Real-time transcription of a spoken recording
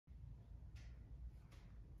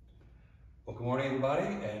Well, good morning, everybody,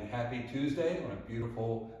 and happy Tuesday on a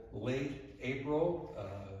beautiful late April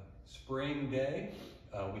spring day.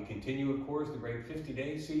 We continue, of course, the great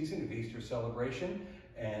 50-day season of Easter celebration,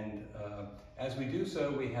 and as we do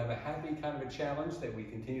so, we have a happy kind of a challenge that we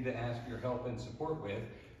continue to ask your help and support with.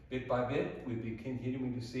 Bit by bit, we'll be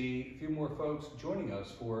continuing to see a few more folks joining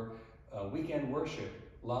us for weekend worship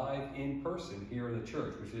live in person here in the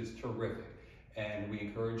church, which is terrific. And we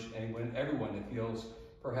encourage everyone that feels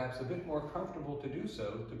perhaps a bit more comfortable to do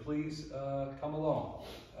so, to please come along.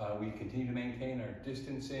 We continue to maintain our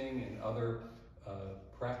distancing and other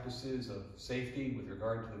practices of safety with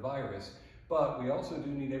regard to the virus, but we also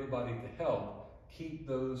do need everybody to help keep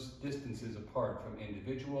those distances apart from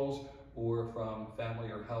individuals or from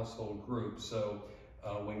family or household groups. So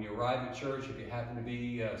when you arrive at church, if you happen to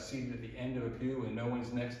be seated at the end of a pew and no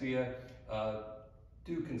one's next to you,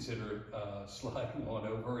 do consider sliding on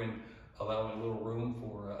over and allowing a little room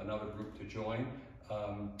for another group to join.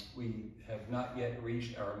 We have not yet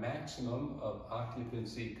reached our maximum of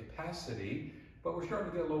occupancy capacity, but we're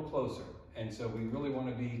starting to get a little closer. And so we really want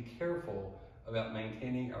to be careful about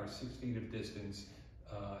maintaining our 6 feet of distance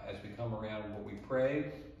as we come around what we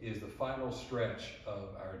pray is the final stretch of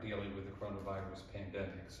our dealing with the coronavirus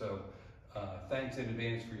pandemic. So thanks in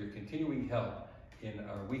advance for your continuing help in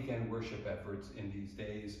our weekend worship efforts in these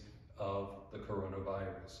days of the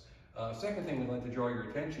coronavirus. Second thing we'd like to draw your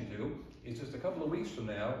attention to is just a couple of weeks from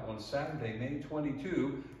now, on Saturday, May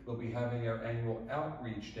 22, we'll be having our annual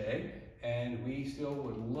outreach day, and we still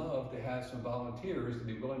would love to have some volunteers to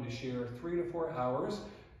be willing to share 3 to 4 hours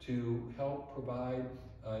to help provide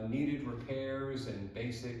needed repairs and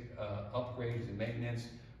basic upgrades and maintenance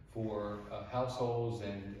for households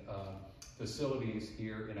and facilities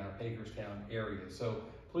here in our Hagerstown area. So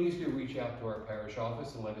please do reach out to our parish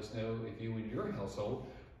office and let us know if you and your household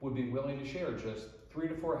would be willing to share just 3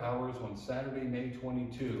 to 4 hours on Saturday, May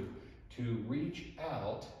 22, to reach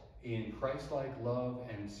out in Christ-like love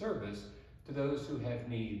and service to those who have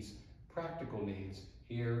needs, practical needs,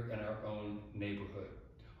 here in our own neighborhood.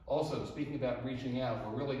 Also, speaking about reaching out,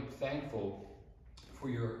 we're really thankful for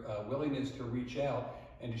your willingness to reach out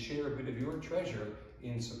and to share a bit of your treasure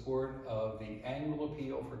in support of the annual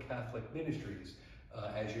appeal for Catholic ministries.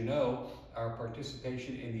 As you know, our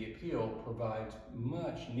participation in the appeal provides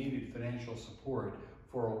much needed financial support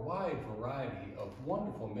for a wide variety of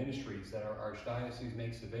wonderful ministries that our Archdiocese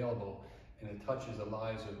makes available, and it touches the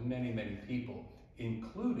lives of many, many people,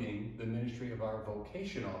 including the ministry of our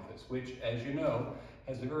vocation office, which, as you know,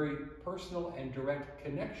 has a very personal and direct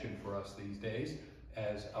connection for us these days,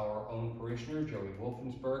 as our own parishioner, Joey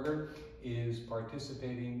Wolfensberger, is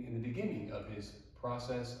participating in the beginning of his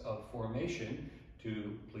process of formation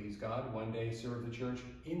to, please God, one day serve the church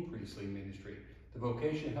in priestly ministry. The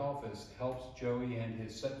vocation office helps Joey and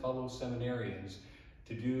his fellow seminarians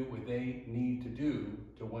to do what they need to do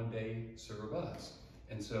to one day serve us.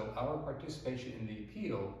 And so our participation in the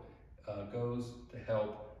appeal goes to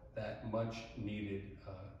help that much needed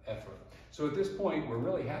effort. So at this point, we're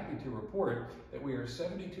really happy to report that we are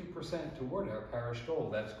 72% toward our parish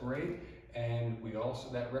goal. That's great. And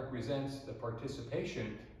that represents the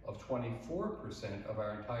participation of 24% of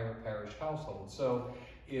our entire parish household. So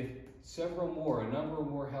if a number of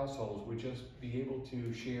more households would just be able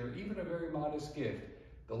to share even a very modest gift,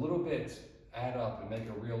 the little bits add up and make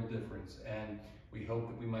a real difference. And we hope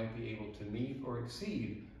that we might be able to meet or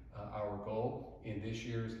exceed our goal in this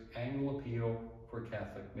year's annual appeal for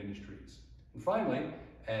Catholic ministries. And finally,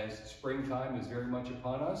 as springtime is very much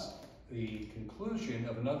upon us, the conclusion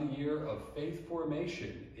of another year of faith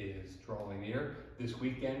formation is drawing near. This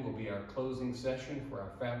weekend will be our closing session for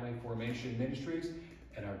our family formation ministries,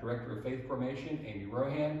 and our Director of Faith Formation, Amy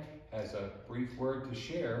Rohan, has a brief word to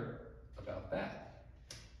share about that.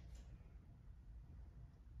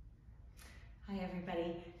 Hi,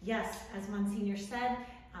 everybody. Yes, as Monsignor said,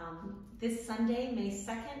 this Sunday, May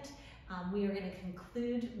 2nd, we are going to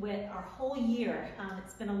conclude with our whole year.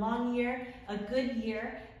 It's been a long year, a good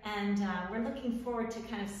year, and we're looking forward to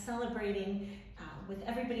kind of celebrating with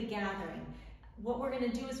everybody gathering. What we're going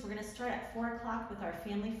to do is we're going to start at 4 o'clock with our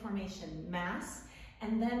family formation mass,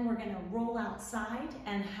 and then we're going to roll outside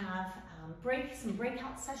and have some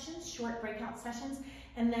breakout sessions, short breakout sessions,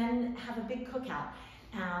 and then have a big cookout.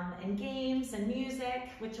 And games and music,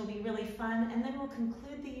 which will be really fun. And then we'll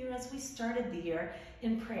conclude the year as we started the year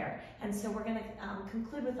in prayer. And so we're going to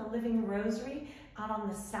conclude with a living rosary out on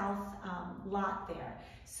the south lot there.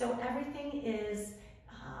 So everything is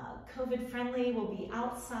COVID friendly. We'll be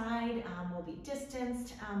outside, we'll be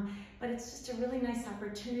distanced, but it's just a really nice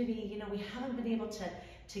opportunity. You know, we haven't been able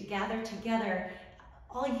to gather together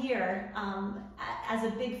all year as a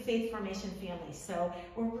big faith formation family. So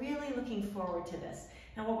we're really looking forward to this.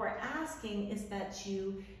 Now what we're asking is that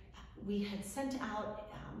we had sent out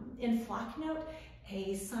in Flocknote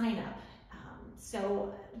a sign up.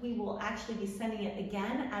 So we will actually be sending it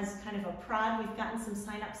again as kind of a prod. We've gotten some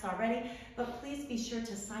sign-ups already, but please be sure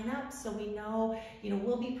to sign up so we know,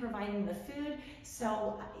 we'll be providing the food,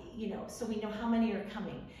 so we know how many are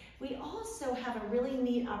coming. We also have a really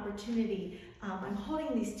neat opportunity. I'm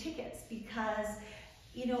holding these tickets because,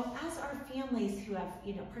 as our families who have,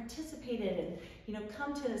 participated and,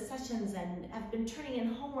 come to the sessions and have been turning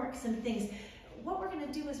in homeworks and things, what we're going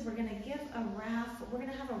to do is we're going to give a raffle. We're going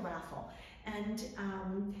to have a raffle. And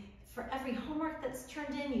for every homework that's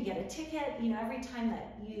turned in, you get a ticket. Every time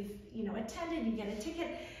that you've attended, you get a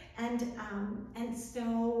ticket. And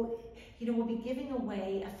so we'll be giving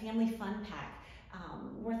away a family fun pack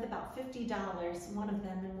worth about $50. One of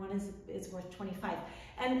them, and one is worth $25.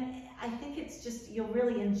 And I think it's just, you'll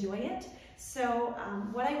really enjoy it. So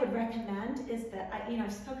what I would recommend is that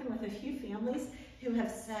I've spoken with a few families who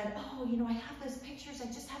have said, oh, I have those pictures, I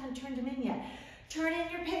just haven't turned them in yet. Turn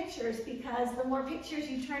in your pictures, because the more pictures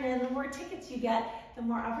you turn in, the more tickets you get, the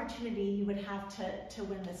more opportunity you would have to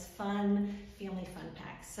win this fun family fun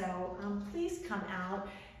pack. So please come out.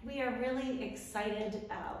 We are really excited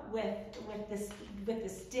with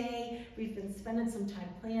this day. We've been spending some time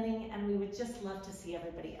planning, and we would just love to see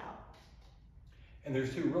everybody out. And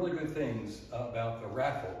there's two really good things about the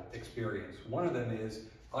raffle experience. One of them is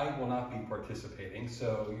I will not be participating,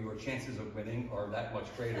 so your chances of winning are that much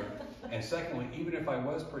greater. And secondly, even if I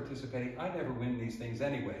was participating, I never win these things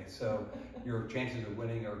anyway, so your chances of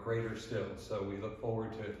winning are greater still. So we look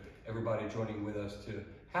forward to everybody joining with us to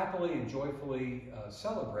happily and joyfully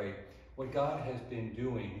celebrate what God has been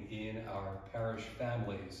doing in our parish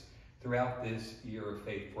families throughout this year of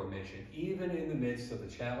faith formation. Even in the midst of the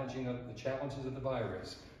challenges of the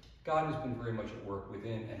virus, God has been very much at work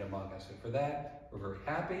within and among us. And for that, we're very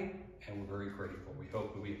happy and we're very grateful. We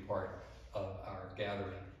hope that we be part of our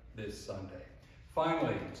gathering this Sunday.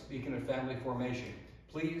 Finally, speaking of family formation,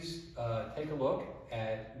 please take a look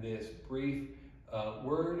at this brief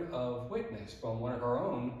word of witness from one of our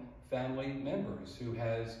own family members who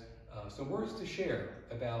has some words to share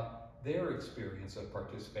about their experience of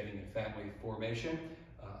participating in family formation,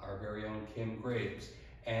 our very own Kim Graves.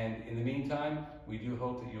 And in the meantime, we do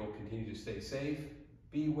hope that you'll continue to stay safe,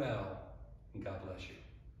 be well, and God bless you.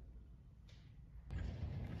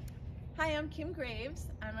 Hi, I'm Kim Graves.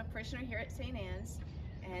 I'm a parishioner here at St. Anne's,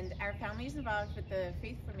 and our family is involved with the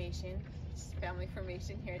faith formation, family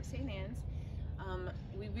formation here at St. Anne's.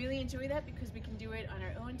 We really enjoy that because we can do it on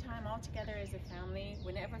our own time all together as a family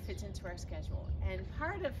whenever it fits into our schedule. And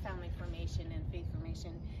part of family formation and faith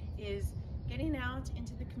formation is getting out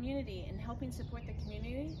into the community and helping support the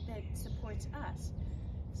community that supports us.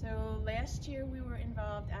 So last year we were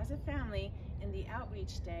involved as a family in the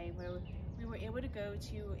outreach day where we were able to go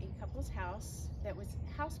to a couple's house that was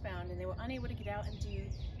housebound and they were unable to get out and do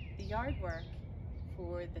the yard work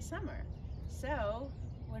for the summer. So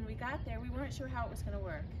when we got there, we weren't sure how it was going to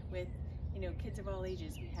work with kids of all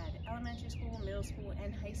ages. We had elementary school, middle school,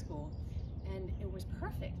 and high school, and it was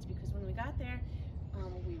perfect because when we got there,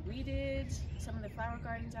 we redid some of the flower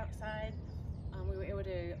gardens outside. We were able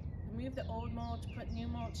to remove the old mulch, put new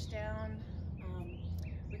mulch down.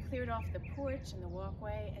 We cleared off the porch and the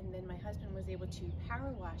walkway, and then my husband was able to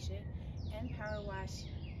power wash it and power wash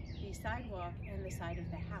the sidewalk and the side of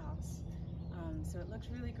the house. So it looks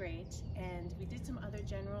really great. And we did some other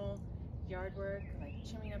general yard work, like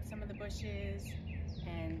trimming up some of the bushes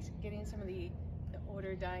and getting some of the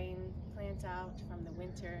older dying plants out from the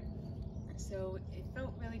winter. So it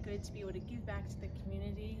felt really good to be able to give back to the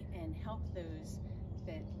community and help those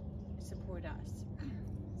that support us.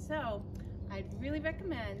 So I'd really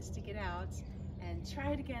recommend to get out and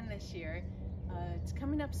try it again this year. It's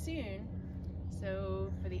coming up soon.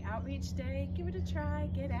 So for the outreach day, give it a try,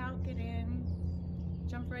 get out, get in,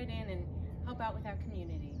 jump right in and help out with our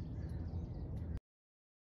community.